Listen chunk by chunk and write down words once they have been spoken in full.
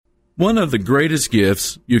One of the greatest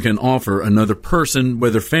gifts you can offer another person,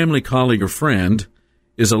 whether family, colleague, or friend,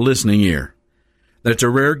 is a listening ear. That's a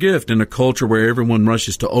rare gift in a culture where everyone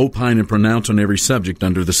rushes to opine and pronounce on every subject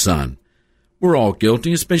under the sun. We're all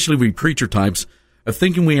guilty, especially we preacher types, of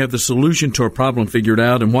thinking we have the solution to a problem figured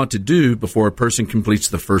out and what to do before a person completes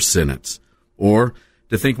the first sentence, or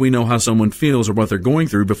to think we know how someone feels or what they're going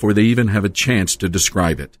through before they even have a chance to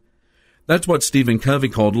describe it. That's what Stephen Covey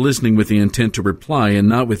called listening with the intent to reply and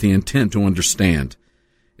not with the intent to understand.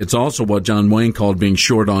 It's also what John Wayne called being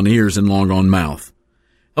short on ears and long on mouth.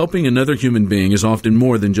 Helping another human being is often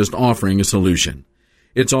more than just offering a solution.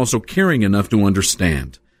 It's also caring enough to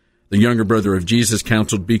understand. The younger brother of Jesus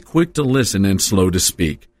counseled, be quick to listen and slow to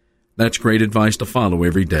speak. That's great advice to follow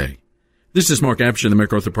every day. This is Mark Absher, the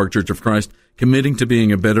MacArthur Park Church of Christ, committing to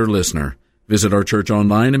being a better listener. Visit our church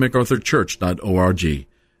online at macarthurchurch.org.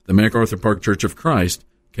 The MacArthur Park Church of Christ,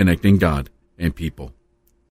 connecting God and people.